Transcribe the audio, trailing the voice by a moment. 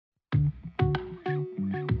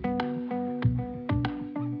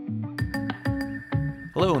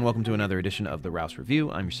Hello and welcome to another edition of the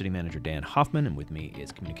Rouse-Review. I'm your city manager, Dan Hoffman, and with me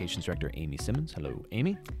is communications director, Amy Simmons. Hello,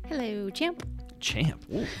 Amy. Hello, Champ. Champ.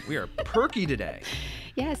 Ooh, we are perky today.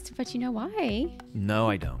 Yes, but you know why? No,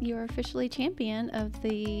 I don't. You're officially champion of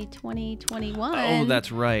the 2021 Oh,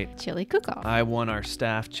 that's right. Chili Cook-Off. I won our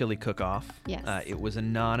staff chili cook-off. Yes. It was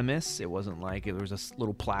anonymous. It wasn't like there was a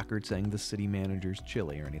little placard saying the city manager's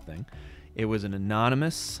chili or anything. It was an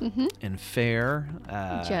anonymous and fair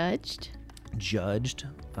judged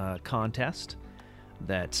contest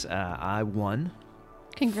that I won.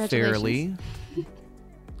 Congratulations. Fairly.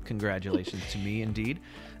 Congratulations to me, indeed.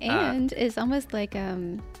 And it's almost like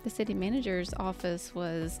the city manager's office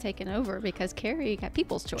was taken over because Carrie got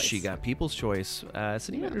People's Choice. She got People's Choice.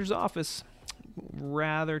 City manager's office,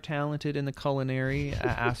 rather talented in the culinary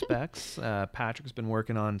aspects. Patrick's been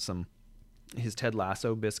working on his Ted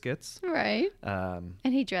Lasso biscuits. Right. And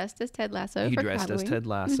he dressed as Ted Lasso He for dressed Halloween. as Ted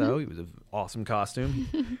Lasso. It was an awesome costume.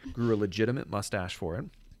 He grew a legitimate mustache for it.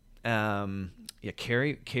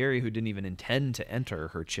 Carrie, who didn't even intend to enter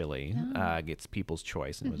her chili, gets People's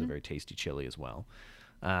Choice, and it was a very tasty chili as well.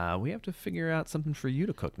 We have to figure out something for you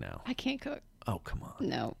to cook now. I can't cook. Oh, come on.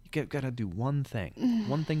 No. You got to do one thing.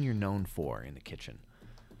 One thing you're known for in the kitchen.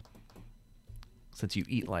 Since you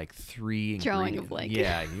eat like 3 ingredients. Drawing a blank.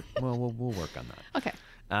 Yeah. We'll work on that.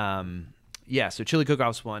 Okay. So chili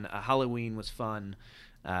cook-off's fun. Halloween was fun.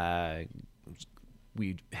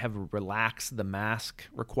 We have relaxed the mask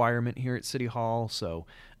requirement here at City Hall. So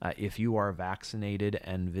if you are vaccinated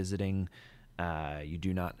and visiting, you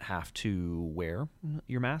do not have to wear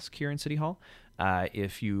your mask here in City Hall.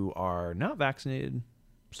 If you are not vaccinated,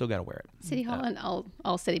 still got to wear it. City Hall and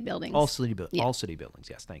all city buildings. All city buildings.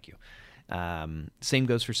 Yes, thank you. Same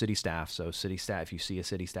goes for city staff. So city staff, if you see a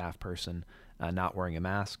city staff person not wearing a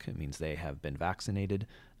mask, it means they have been vaccinated.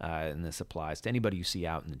 And this applies to anybody you see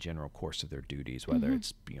out in the general course of their duties, whether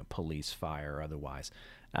it's police, fire, or otherwise.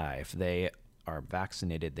 If they are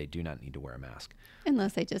vaccinated, they do not need to wear a mask.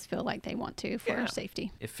 Unless they just feel like they want to for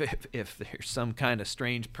safety. If there's some kind of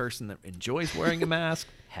strange person that enjoys wearing a mask,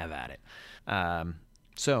 have at it.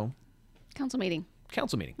 Council meeting.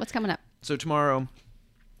 What's coming up? So tomorrow,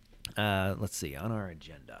 let's see, on our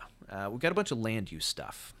agenda, we've got a bunch of land use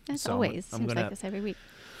stuff. As always. Seems like this every week.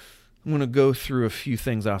 I'm going to go through a few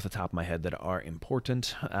things off the top of my head that are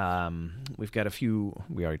important. We've got a few,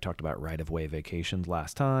 we already talked about right-of-way vacations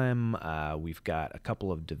last time. We've got a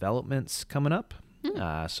couple of developments coming up.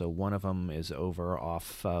 So one of them is over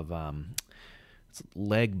off of it's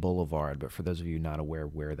Leg Boulevard, but for those of you not aware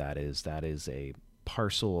where that is a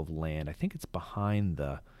parcel of land. I think it's behind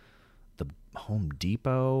the Home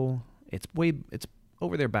Depot. It's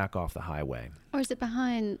over there back off the highway. Or is it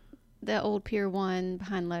behind the old Pier 1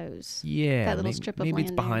 behind Lowe's? Yeah. That little strip of land. Maybe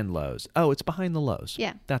it's behind Lowe's. Oh, it's behind the Lowe's.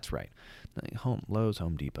 Yeah. That's right. Lowe's,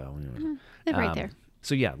 Home Depot. They're right there.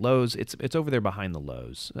 So yeah, Lowe's, it's over there behind the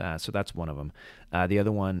Lowe's. So that's one of them. The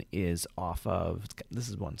other one is off of, this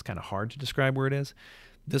is one, it's kind of hard to describe where it is.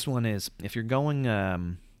 This one is, if you're going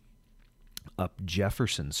up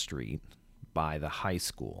Jefferson Street by the high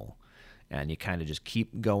school, and you kind of just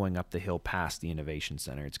keep going up the hill past the Innovation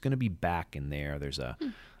Center, it's going to be back in there. There's a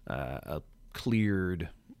cleared,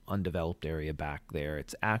 undeveloped area back there.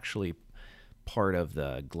 It's actually part of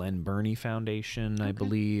the Glen Burnie Foundation, I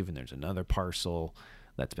believe, and there's another parcel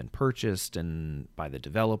that's been purchased and by the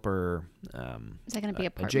developer. Is that going to be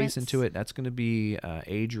apartments? Adjacent to it, that's going to be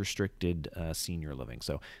age-restricted senior living.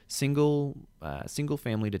 So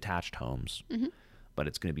single-family detached homes. But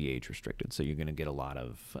it's going to be age restricted, so you're going to get a lot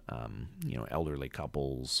of elderly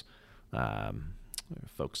couples,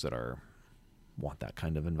 folks that want that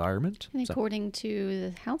kind of environment. And according to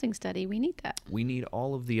the housing study, we need that. We need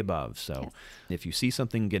all of the above. So if you see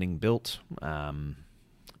something getting built,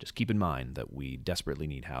 just keep in mind that we desperately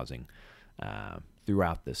need housing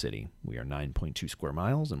throughout the city. We are 9.2 square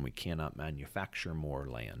miles, and we cannot manufacture more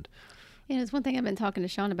land. Yeah, it's one thing I've been talking to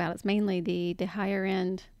Sean about. It's mainly the higher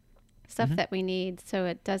end stuff that we need, so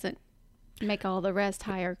it doesn't make all the rest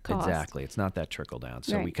higher cost. Exactly. It's not that trickle down.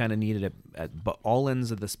 So we kind of needed it at all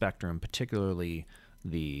ends of the spectrum, particularly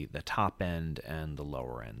the top end and the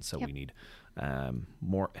lower end. So we need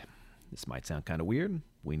more. This might sound kind of weird.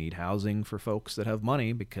 We need housing for folks that have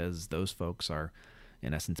money, because those folks are,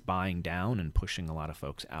 in essence, buying down and pushing a lot of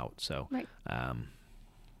folks out. So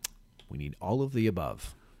we need all of the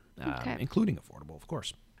above, including affordable, of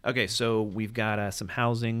course. Okay, so we've got some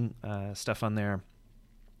housing stuff on there.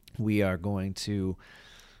 We are going to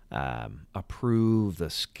approve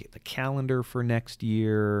the calendar for next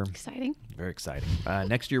year. Exciting. Very exciting.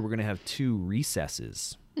 Next year, we're going to have 2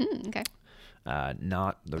 recesses. Okay.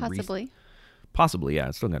 Not the possibly. Possibly, yeah.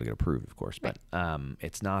 It's still got to get approved, of course, Right. but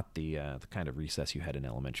it's not the kind of recess you had in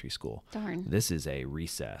elementary school. Darn. This is a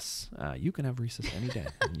recess. You can have recess any day.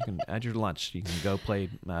 You can add your lunch. You can go play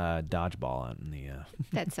dodgeball out in the.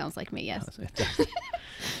 That sounds like me, yes.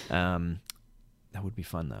 That would be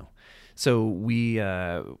fun, though. So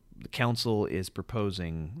the council is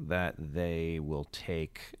proposing that they will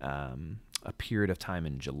take a period of time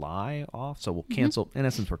in July off. So we'll cancel. In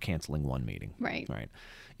essence, we're canceling one meeting. Right.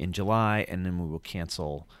 In July, and then we will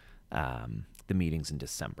cancel the meetings in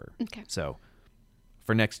December. Okay. So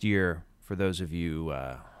for next year, for those of you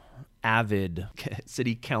avid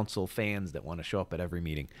city council fans that want to show up at every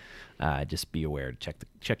meeting, just be aware to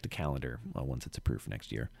check the calendar once it's approved for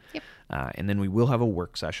next year. Yep. And then we will have a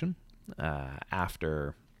work session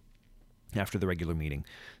after the regular meeting,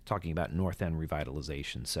 talking about North End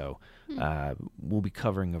revitalization. So we'll be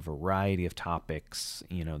covering a variety of topics,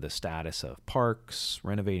 the status of parks,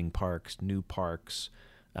 renovating parks, new parks,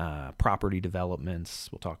 property developments.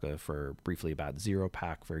 We'll talk briefly about Zero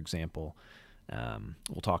Pack, for example.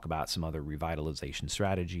 We'll talk about some other revitalization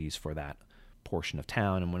strategies for that portion of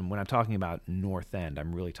town. And when I'm talking about North End,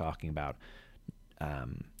 I'm really talking about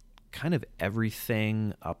kind of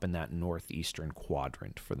everything up in that northeastern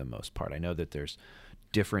quadrant for the most part. I know that there's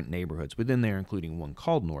different neighborhoods within there, including one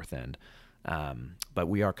called North End, but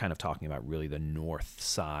we are kind of talking about really the north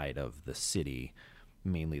side of the city,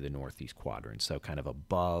 mainly the northeast quadrant, so kind of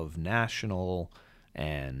above National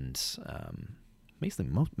and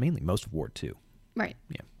mainly most of Ward 2. Right.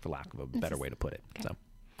 Yeah, for lack of a better way to put it. Okay.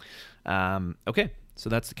 So, okay. So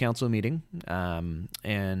that's the council meeting,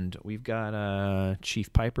 and we've got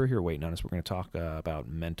Chief Piper here waiting on us. We're going to talk about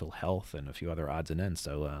mental health and a few other odds and ends.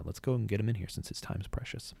 So let's go and get him in here since his time is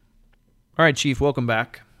precious. All right, Chief, welcome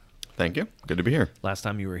back. Thank you. Good to be here. Last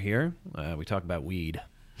time you were here, we talked about weed.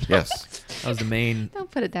 Yes. That was the main Don't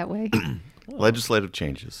put it that way. Legislative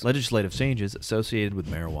changes associated with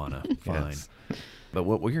marijuana. Fine. Yes. But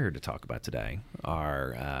what we're here to talk about today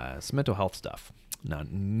are some mental health stuff.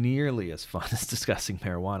 Not nearly as fun as discussing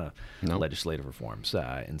marijuana legislative reforms.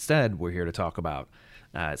 Instead, we're here to talk about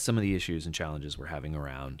some of the issues and challenges we're having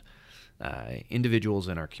around individuals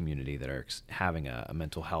in our community that are having a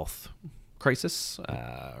mental health crisis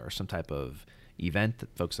or some type of event,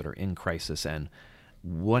 folks that are in crisis, and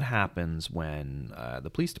what happens when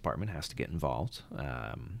the police department has to get involved,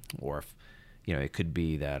 or if it could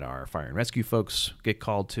be that our fire and rescue folks get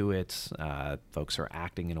called to it. Folks are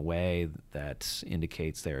acting in a way that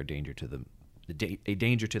indicates they're a danger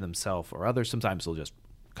to themselves or others. Sometimes they'll just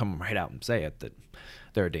come right out and say it, that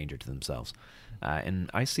they're a danger to themselves. And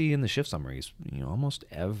I see in the shift summaries, almost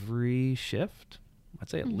every shift, I'd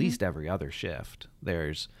say at least every other shift,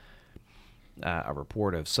 there's a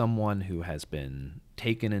report of someone who has been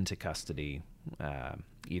taken into custody,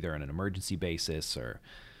 either on an emergency basis or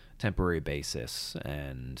temporary basis,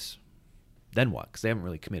 and then what? Because they haven't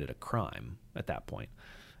really committed a crime at that point.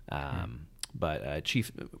 But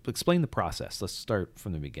Chief, explain the process. Let's start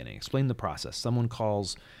from the beginning. Explain the process. Someone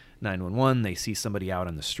calls 911. They see somebody out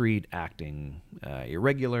on the street acting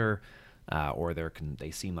irregular, or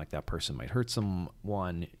they seem like that person might hurt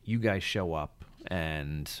someone. You guys show up,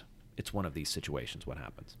 and it's one of these situations. What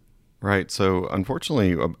happens? Right. So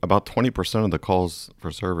unfortunately, about 20% of the calls for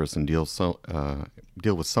service and deal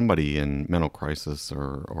with somebody in mental crisis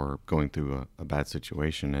or going through a bad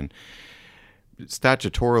situation. And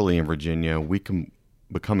statutorily in Virginia, we can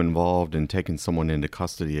become involved in taking someone into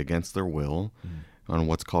custody against their will on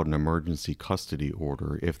what's called an emergency custody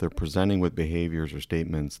order if they're presenting with behaviors or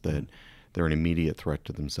statements that they're an immediate threat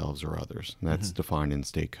to themselves or others. And that's defined in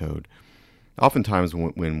state code. Oftentimes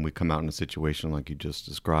when we come out in a situation like you just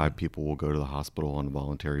described, people will go to the hospital on a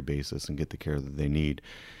voluntary basis and get the care that they need.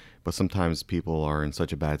 But sometimes people are in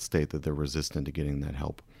such a bad state that they're resistant to getting that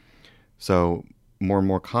help. So more and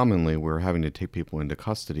more commonly, we're having to take people into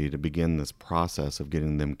custody to begin this process of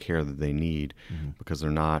getting them care that they need because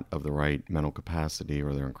they're not of the right mental capacity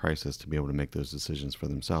or they're in crisis to be able to make those decisions for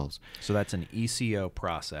themselves. So that's an ECO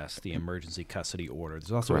process, the emergency custody order.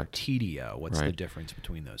 There's also a TDO. What's the difference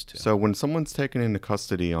between those two? So when someone's taken into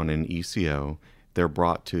custody on an ECO, they're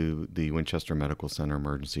brought to the Winchester Medical Center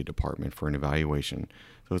Emergency Department for an evaluation.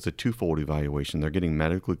 So it's a twofold evaluation. They're getting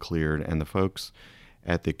medically cleared, and the folks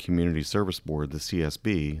at the Community Service Board, the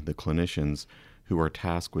CSB, the clinicians who are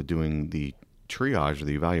tasked with doing the triage or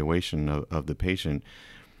the evaluation of the patient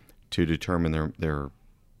to determine their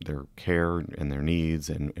care and their needs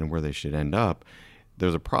and where they should end up,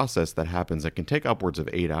 there's a process that happens that can take upwards of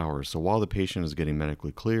 8 hours. So while the patient is getting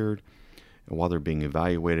medically cleared and while they're being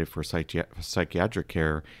evaluated for psychiatric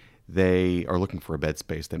care, they are looking for a bed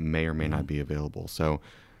space that may or may not be available. So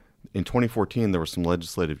In 2014, there were some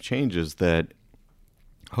legislative changes that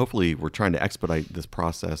hopefully we're trying to expedite this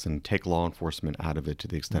process and take law enforcement out of it to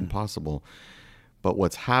the extent possible. But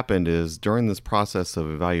what's happened is during this process of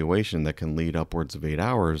evaluation that can lead upwards of 8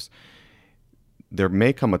 hours, there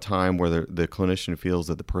may come a time where the clinician feels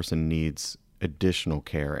that the person needs additional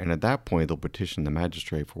care. And at that point, they'll petition the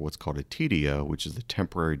magistrate for what's called a TDO, which is the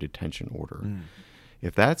temporary detention order.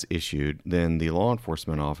 If that's issued, then the law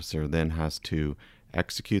enforcement officer then has to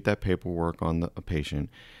execute that paperwork on a patient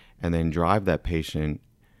and then drive that patient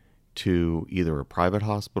to either a private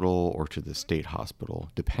hospital or to the state hospital,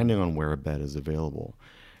 depending on where a bed is available.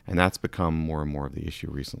 And that's become more and more of the issue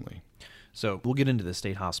recently. So we'll get into the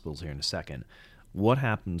state hospitals here in a second. What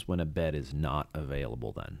happens when a bed is not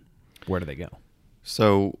available then? Where do they go?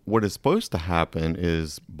 So what is supposed to happen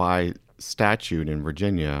is by statute in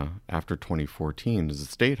Virginia after 2014 is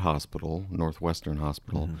the state hospital, Northwestern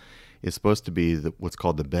Hospital, is supposed to be what's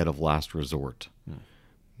called the bed of last resort.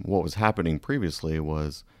 What was happening previously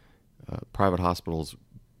was private hospitals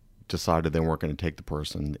decided they weren't going to take the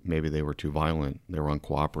person. Maybe they were too violent. They were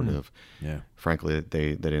uncooperative. Frankly,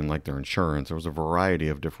 they didn't like their insurance. There was a variety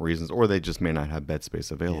of different reasons, or they just may not have bed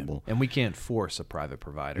space available. And we can't force a private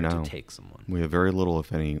provider to take someone. We have very little,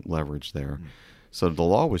 if any, leverage there. So the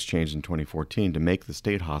law was changed in 2014 to make the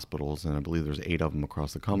state hospitals, and I believe there's 8 of them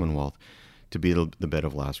across the Commonwealth, to be the bed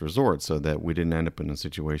of last resort so that we didn't end up in a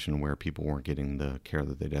situation where people weren't getting the care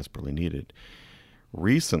that they desperately needed.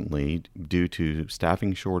 Recently, due to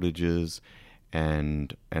staffing shortages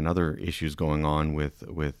and other issues going on with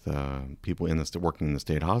people working in the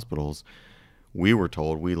state hospitals, we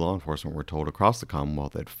law enforcement were told across the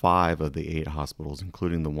Commonwealth that 5 of the 8 hospitals,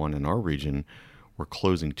 including the one in our region, were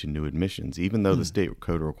closing to new admissions. Even though the state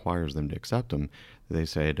code requires them to accept them, they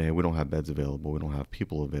said, hey, we don't have beds available. We don't have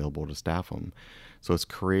people available to staff them. So it's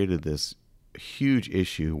created this huge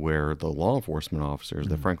issue where the law enforcement officers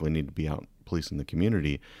that frankly need to be out policing the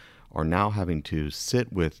community are now having to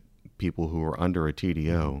sit with people who are under a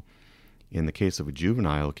TDO. In the case of a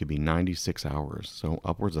juvenile, it could be 96 hours, so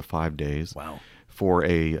upwards of 5 days. Wow. For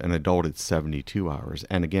an adult, it's 72 hours.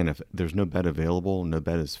 And again, if there's no bed available, no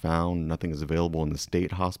bed is found, nothing is available in the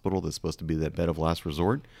state hospital that's supposed to be that bed of last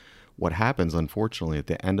resort, what happens, unfortunately, at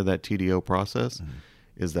the end of that TDO process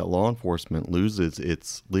is that law enforcement loses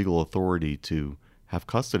its legal authority to have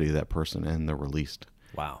custody of that person and they're released.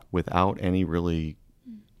 Wow. Without any really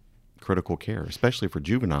critical care, especially for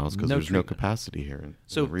juveniles, because there's no capacity here in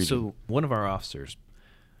the region. So one of our officers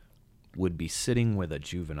would be sitting with a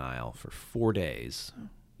juvenile for 4 days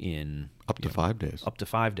in... Up to 5 days. Up to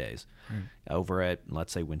 5 days over at,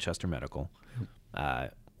 let's say, Winchester Medical,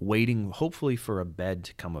 waiting hopefully for a bed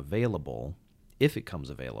to come available, if it comes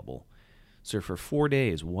available. So for 4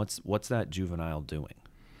 days, what's that juvenile doing?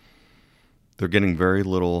 They're getting very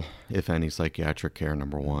little, if any, psychiatric care,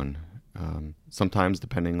 number one. Sometimes,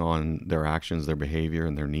 depending on their actions, their behavior,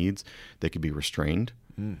 and their needs, they could be restrained.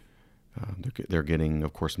 They're getting,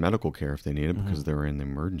 of course, medical care if they need it because they're in the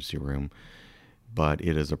emergency room. But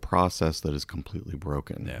it is a process that is completely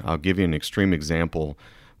broken. Yeah. I'll give you an extreme example.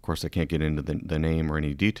 Of course, I can't get into the name or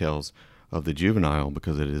any details of the juvenile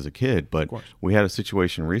because it is a kid. But we had a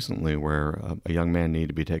situation recently where a young man needed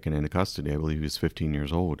to be taken into custody. I believe he was 15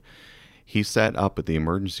 years old. He sat up at the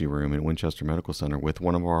emergency room at Winchester Medical Center with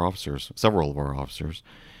one of our officers, several of our officers,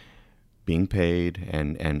 being paid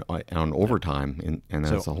and on overtime, and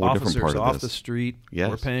that's a whole different part of this. Officers off the street,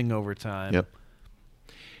 we're paying overtime. Yep.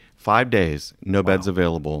 5 days, no beds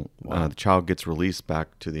available. The child gets released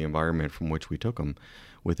back to the environment from which we took him.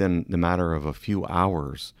 Within the matter of a few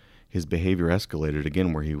hours, his behavior escalated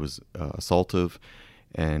again, where he was assaultive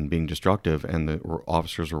and being destructive, and the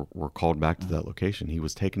officers were called back to that location. He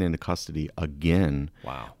was taken into custody again.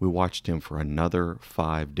 Wow. We watched him for another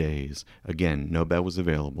 5 days. Again, no bed was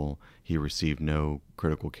available. He received no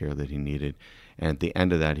critical care that he needed. And at the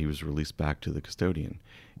end of that, he was released back to the custodian.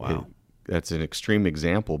 Wow. That's an extreme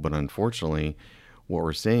example, but unfortunately, what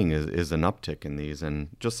we're seeing is an uptick in these. And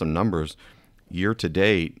just some numbers, year to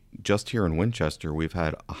date, just here in Winchester, we've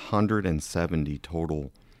had 170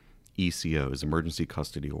 total ECOs, emergency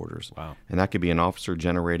custody orders. Wow. And that could be an officer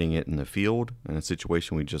generating it in the field in a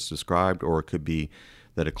situation we just described, or it could be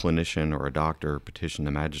that a clinician or a doctor petitioned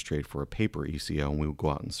the magistrate for a paper ECO and we would go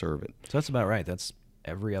out and serve it. So that's about right. That's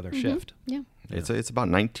every other shift. Yeah. It's about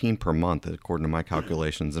 19 per month according to my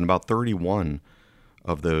calculations, and about 31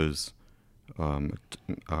 of those were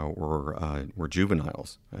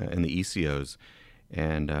juveniles in the ECOs,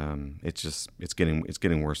 and it's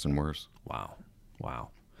getting worse and worse. Wow.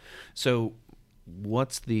 So,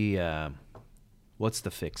 what's the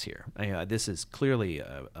fix here? This is clearly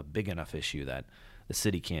a big enough issue that The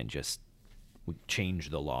city can't just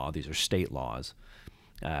change the law. These are state laws.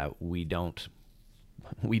 We don't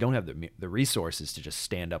have the resources to just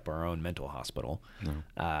stand up our own mental hospital.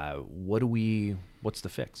 No. What's the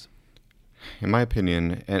fix? In my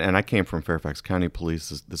opinion, and I came from Fairfax County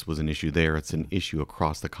Police, this was an issue there. It's an issue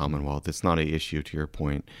across the Commonwealth. It's not an issue, to your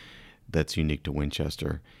point, that's unique to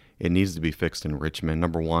Winchester. It needs to be fixed in Richmond.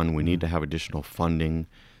 Number one, we need to have additional funding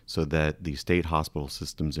so that the state hospital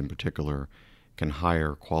systems in particular can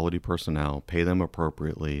hire quality personnel, pay them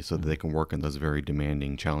appropriately so that they can work in those very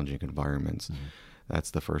demanding, challenging environments. That's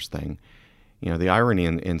the first thing. You know, the irony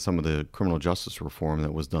in some of the criminal justice reform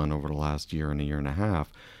that was done over the last year and a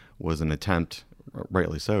half was an attempt,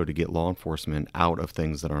 rightly so, to get law enforcement out of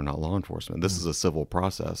things that are not law enforcement. This is a civil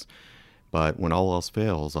process. But when all else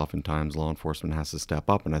fails, oftentimes law enforcement has to step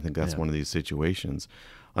up, and I think that's one of these situations.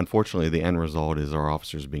 Unfortunately, the end result is our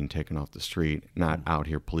officers being taken off the street, not out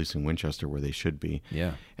here policing Winchester where they should be,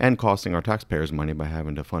 and costing our taxpayers money by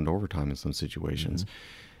having to fund overtime in some situations.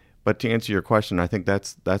 But to answer your question, I think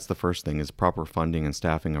that's the first thing, is proper funding and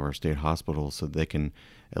staffing of our state hospitals so they can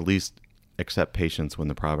at least accept patients when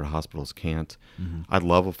the private hospitals can't. I'd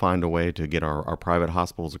love to find a way to get our private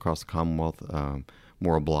hospitals across the Commonwealth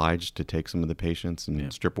more obliged to take some of the patients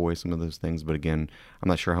and strip away some of those things. But again, I'm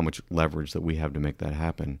not sure how much leverage that we have to make that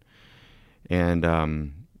happen. And our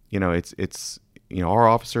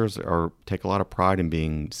officers take a lot of pride in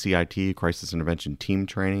being CIT, crisis intervention team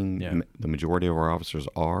training. The majority of our officers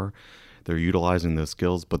are. They're utilizing those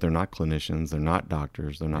skills, but they're not clinicians. They're not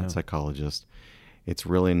doctors. They're not psychologists. It's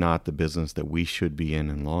really not the business that we should be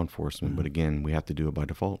in law enforcement. But again, we have to do it by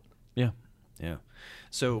default. Yeah.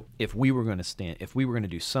 So if we were going to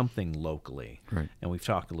do something locally, and we've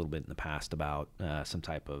talked a little bit in the past about some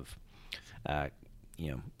type of,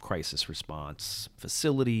 crisis response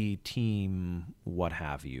facility, team, what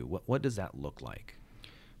have you, what does that look like?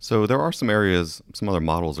 So there are some areas, some other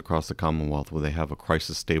models across the Commonwealth where they have a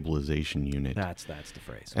crisis stabilization unit. That's the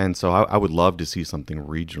phrase. And so I would love to see something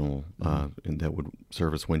regional and that would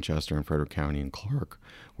service Winchester and Frederick County and Clark,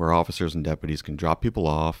 where officers and deputies can drop people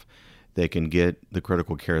off. They can get the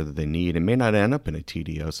critical care that they need. It may not end up in a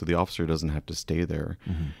TDO, so the officer doesn't have to stay there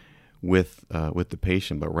with the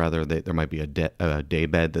patient, but rather there might be a day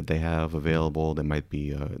bed that they have available. There might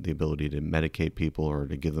be the ability to medicate people or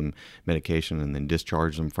to give them medication and then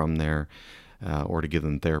discharge them from there, or to give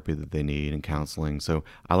them therapy that they need and counseling. So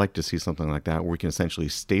I like to see something like that where we can essentially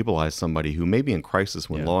stabilize somebody who may be in crisis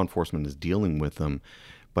when law enforcement is dealing with them,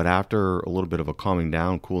 but after a little bit of a calming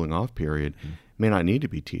down, cooling off period, may not need to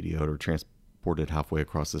be TDO'd or transported halfway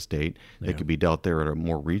across the state. They could be dealt there at a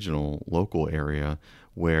more regional, local area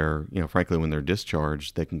where, frankly, when they're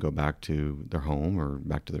discharged, they can go back to their home or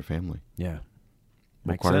back to their family. Yeah.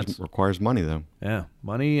 Requires money, though. Yeah.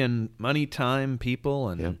 Money, time, people,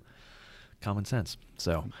 and common sense.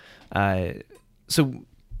 So I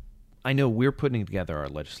know we're putting together our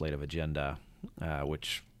legislative agenda,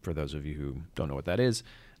 which, for those of you who don't know what that is,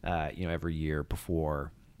 every year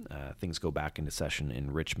before things go back into session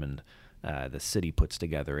in Richmond, the city puts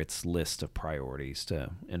together its list of priorities to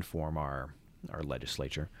inform our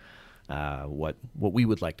legislature what we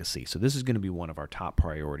would like to see. So this is going to be one of our top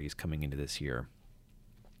priorities coming into this year.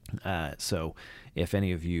 So if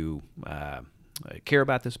any of you care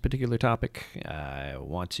about this particular topic,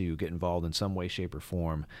 want to get involved in some way, shape, or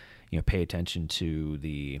form, pay attention to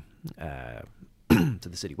the to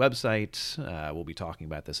the city website. We'll be talking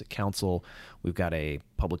about this at council. We've got a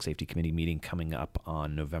public safety committee meeting coming up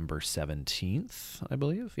on November 17th, I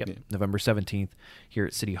believe. Yep, November 17th here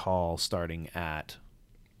at City Hall, starting at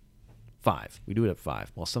 5. We do it at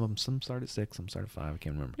 5. Well, some start at 6, some start at 5. I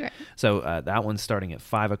can't remember. Right. So that one's starting at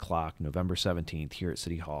 5 o'clock, November 17th here at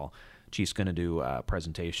City Hall. Chief's going to do a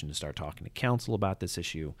presentation to start talking to council about this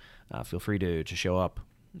issue. Feel free to show up.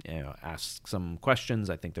 Ask some questions.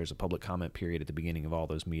 I think there's a public comment period at the beginning of all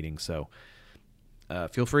those meetings. So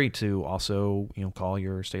feel free to also, call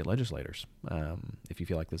your state legislators if you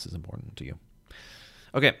feel like this is important to you.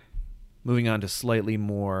 Okay, moving on to slightly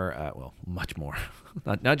more, much more,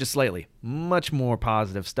 not just slightly, much more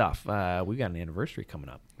positive stuff. We got an anniversary coming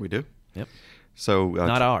up. We do? Yep. So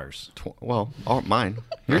not ours. Mine.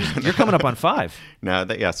 You're coming up on 5. No,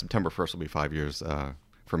 September 1st will be 5 years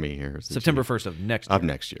for me here. September 1st of next year. Of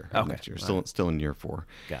next year. Okay. Next year. Still in year 4.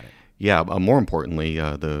 Got it. Yeah. More importantly,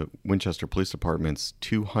 the Winchester Police Department's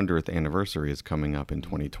 200th anniversary is coming up in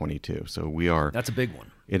 2022. So we are. That's a big one.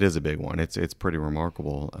 It is a big one. It's pretty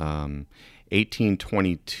remarkable.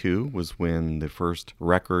 1822 was when the first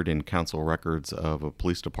record in council records of a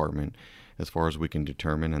police department, as far as we can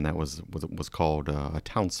determine, and that was called a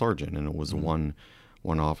town sergeant, and it was one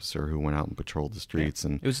one officer who went out and patrolled the streets.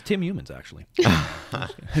 And it was Tim Humans, actually.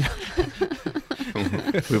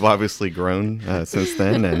 we've obviously grown since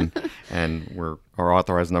then, and our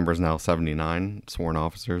authorized number is now 79 sworn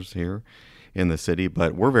officers here in the city.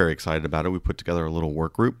 But we're very excited about it. We put together a little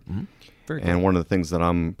work group. Mm-hmm. Very And cool. one of the things that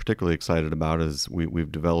I'm particularly excited about is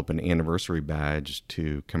we've developed an anniversary badge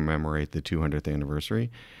to commemorate the 200th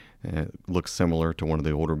anniversary. It looks similar to one of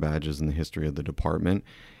the older badges in the history of the department,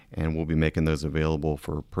 and we'll be making those available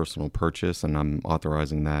for personal purchase, and I'm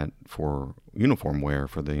authorizing that for uniform wear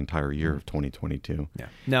for the entire year of 2022. Yeah.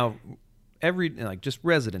 Now, just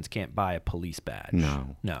residents can't buy a police badge.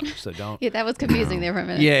 No. So don't. Yeah, that was confusing there for a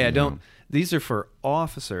minute. Yeah, don't. These are for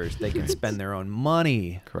officers. They can spend their own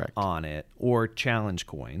money Correct. on it or challenge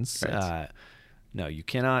coins. Right. No, you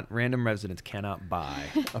cannot. Random residents cannot buy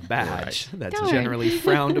a badge. That's Darn. generally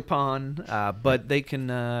frowned upon. But they can.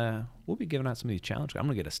 We'll be giving out some of these challenge. I'm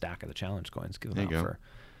gonna get a stack of the challenge coins. Give them There out you go. for.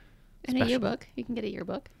 And a Special. yearbook. You can get a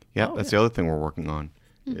yearbook. Yeah, Oh, that's yeah. the other thing we're working on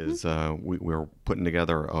is we're putting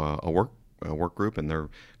together a work group, and they're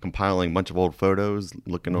compiling a bunch of old photos,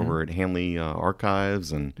 looking over at Hanley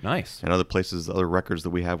archives and Nice. other places, other records that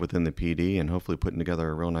we have within the PD, and hopefully putting together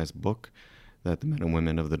a real nice book that the men and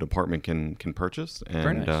women of the department can purchase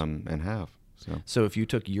Very and nice. and have. So if you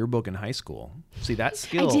took yearbook in high school, see that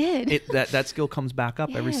skill. did. That skill comes back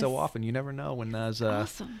up every so Yes. often. You never know when those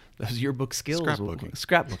Awesome. those yearbook skills. Scrapbooking.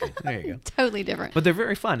 Scrapbooking. There you go. Totally different. But they're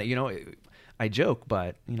very fun. I joke,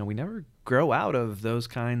 but we never grow out of those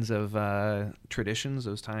kinds of traditions,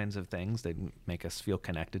 those kinds of things that make us feel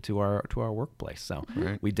connected to our workplace. So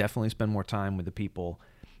Right. we definitely spend more time with the people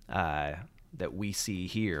that we see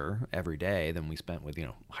here every day than we spent with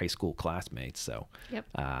high school classmates. So Yep.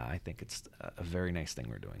 I think it's a very nice thing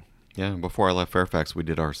we're doing. Yeah, before I left Fairfax, we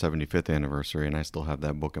did our 75th anniversary, and I still have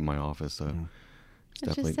that book in my office. So it's Which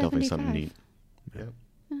is definitely something 75. neat. Yeah.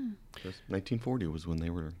 1940 was when they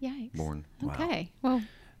were Yikes. born. Wow. Okay. Well,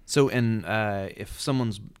 So, and if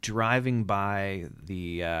someone's driving by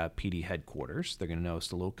the PD headquarters, they're going to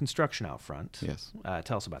notice a little construction out front. Yes.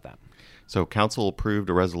 Tell us about that. So council approved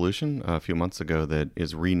a resolution a few months ago that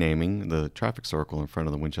is renaming the traffic circle in front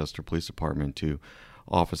of the Winchester Police Department to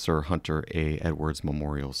Officer Hunter A. Edwards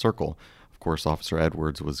Memorial Circle. Of course, Officer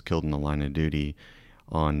Edwards was killed in the line of duty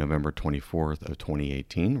on November 24th of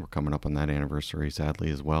 2018. We're coming up on that anniversary, sadly,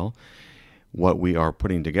 as well. What we are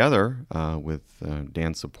putting together with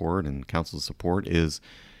Dan's support and council's support is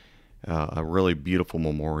a really beautiful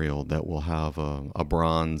memorial that will have a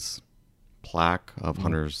bronze plaque of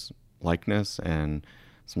Hunter's likeness and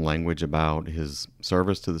some language about his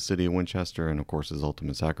service to the city of Winchester and, of course, his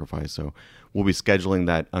ultimate sacrifice. So we'll be scheduling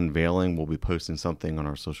that unveiling. We'll be posting something on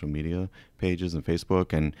our social media pages and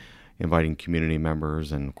Facebook and inviting community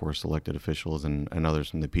members and, of course, elected officials and others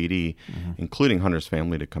from the PD, including Hunter's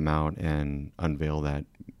family, to come out and unveil that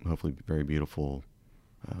hopefully very beautiful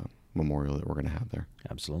memorial that we're going to have there.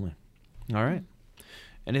 Absolutely. All right.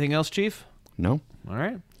 Anything else, Chief? No? All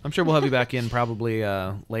right. I'm sure we'll have you back in probably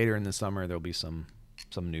later in the summer. There'll be some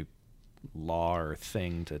new law or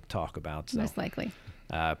thing to talk about. So most likely.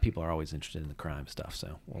 people are always interested in the crime stuff.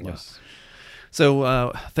 So we'll, Yes.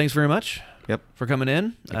 So thanks very much. Yep. For coming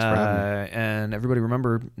in. Thanks for having me. And everybody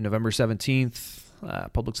remember November 17th,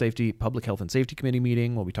 Public Health and Safety Committee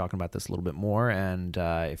meeting. We'll be talking about this a little bit more. And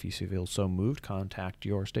if you feel so moved, contact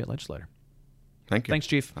your state legislator. Thank you. Thanks,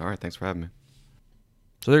 Chief. All right. Thanks for having me.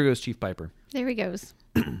 So there goes Chief Piper. There he goes.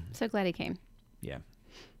 So glad he came. Yeah.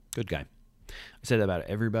 Good guy. I said that about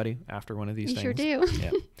everybody after one of these You things. sure do.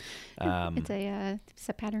 Yeah. It's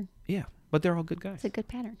a pattern. Yeah. But they're all good guys. It's a good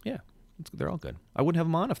pattern. Yeah. They're all good. I wouldn't have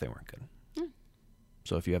them on if they weren't good. Hmm.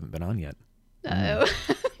 So if you haven't been on yet, Uh-oh.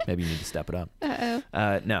 maybe you need to step it up.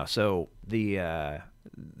 Uh-oh. No. So the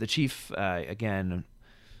chief, again,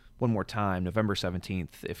 one more time, November 17th,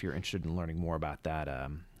 if you're interested in learning more about that,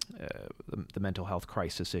 the mental health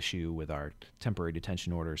crisis issue with our temporary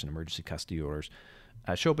detention orders and emergency custody orders,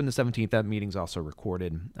 show up on the 17th. That meeting's also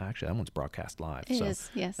recorded. Actually, that one's broadcast live. It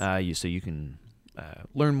is, yes. So you can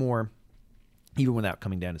learn more even without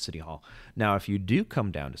coming down to City Hall. Now, if you do come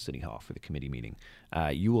down to City Hall for the committee meeting,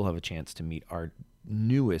 you will have a chance to meet our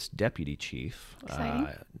newest deputy chief,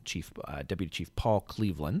 Deputy Chief Paul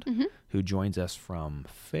Cleveland, who joins us from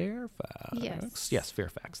Fairfax. Yes,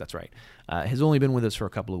 Fairfax. That's right. Has only been with us for a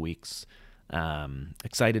couple of weeks.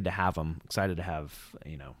 Excited to have him. Excited to have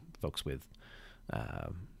folks with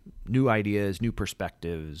new ideas, new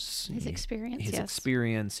perspectives. His experience, His yes.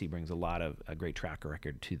 experience. He brings a lot of a great track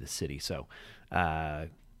record to the city. So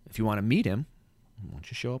if you want to meet him, why don't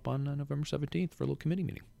you show up on November 17th for a little committee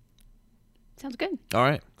meeting? Sounds good. All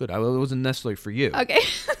right, good. It wasn't necessarily for you. Okay.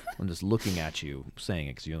 I'm just looking at you saying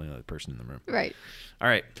it because you're the only other person in the room. Right. All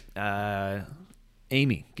right.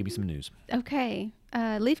 Amy, give me some news. Okay.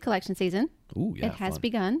 Leaf collection season. Ooh, yeah. It has fun.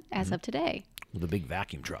 begun as of today. With the big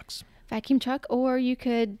vacuum trucks. Vacuum truck, or you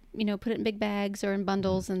could, put it in big bags or in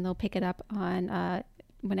bundles, and they'll pick it up on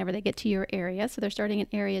whenever they get to your area. So they're starting in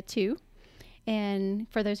Area 2. And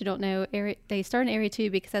for those who don't know, they start in Area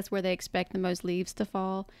 2 because that's where they expect the most leaves to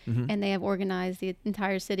fall. And they have organized the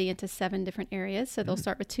entire city into 7 different areas. So they'll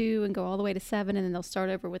start with 2 and go all the way to 7, and then they'll start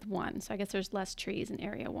over with 1. So I guess there's less trees in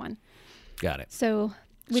Area 1. Got it. So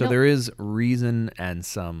there is reason and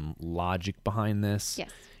some logic behind this.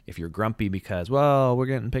 Yes. If you're grumpy because, well, we're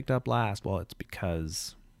getting picked up last, well, it's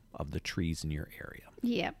because of the trees in your area.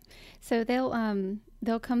 Yeah. So they'll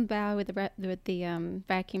come by with the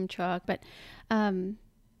vacuum truck, but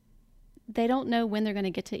they don't know when they're going to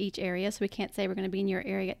get to each area, so we can't say we're going to be in your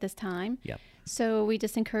area at this time. Yep. So we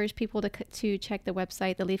just encourage people to check the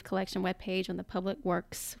website, the leaf collection webpage on the Public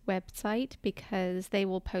Works website, because they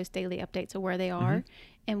will post daily updates of where they are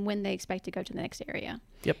and when they expect to go to the next area.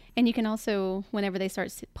 Yep. And you can also, whenever they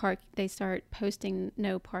start posting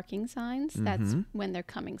no parking signs, that's when they're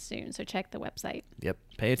coming soon. So check the website. Yep.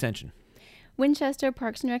 Pay attention. Winchester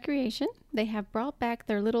Parks and Recreation, they have brought back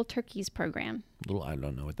their Little Turkeys program. I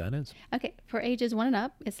don't know what that is. Okay, for ages 1 and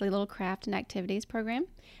up, it's the little craft and activities program.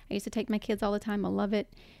 I used to take my kids all the time. I love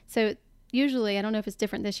it. So usually, I don't know if it's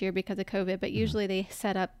different this year because of COVID, but usually they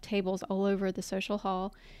set up tables all over the social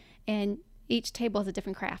hall, and each table has a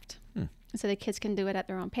different craft. So the kids can do it at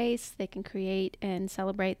their own pace. They can create and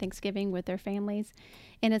celebrate Thanksgiving with their families.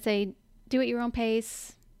 And it's a do-at-your-own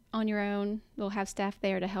pace, on your own. We'll have staff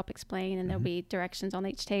there to help explain, and there'll be directions on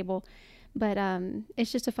each table. But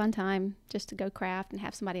it's just a fun time just to go craft and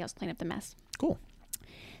have somebody else clean up the mess. Cool.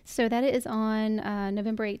 So that is on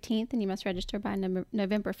November 18th, and you must register by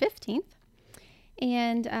November 15th.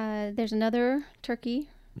 And there's another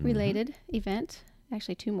turkey-related event,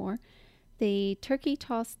 actually 2 more. The Turkey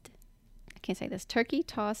Toss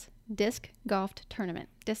Disc Golf Tournament.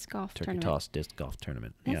 Turkey Toss Disc Golf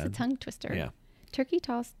Tournament. That's a tongue twister. Yeah. Turkey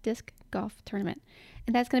Toss Disc Golf Tournament.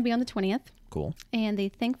 And that's going to be on the 20th. Cool. And the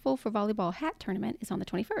Thankful for Volleyball Hat Tournament is on the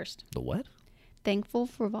 21st. The what? Thankful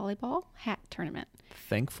for Volleyball Hat Tournament.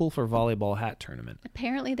 Thankful for Volleyball Hat Tournament.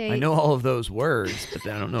 Apparently I know all of those words, but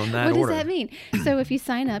I don't know in that order. What order. does that mean? So if you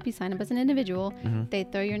sign up as an individual, they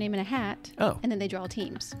throw your name in a hat, and then they draw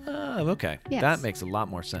teams. Oh, okay. Yes. That makes a lot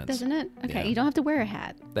more sense. Doesn't it? Okay, Yeah. You don't have to wear a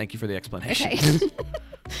hat. Thank you for the explanation. Okay.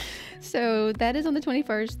 So that is on the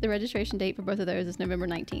 21st. The registration date for both of those is November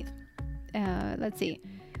 19th. Let's see.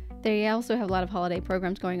 They also have a lot of holiday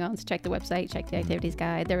programs going on, so check the website, check the activities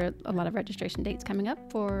guide. There are a lot of registration dates coming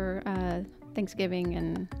up for Thanksgiving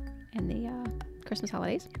and the Christmas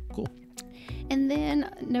holidays. Cool. And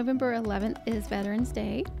then November 11th is Veterans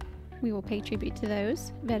Day. We will pay tribute to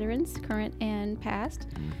those veterans, current and past,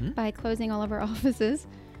 by closing all of our offices,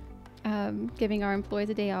 giving our employees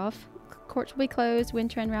a day off. Courts will be closed,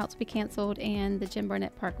 wind trend routes will be canceled, and the Jim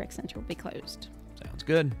Burnett Park Rec Center will be closed. Sounds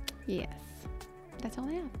good. Yes. That's all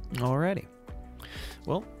I have. Alrighty.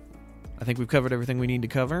 Well, I think we've covered everything we need to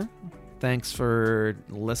cover. Thanks for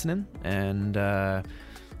listening, and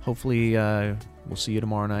hopefully we'll see you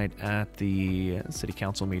tomorrow night at the City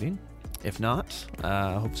Council meeting. If not,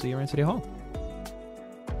 hope to see you around City Hall.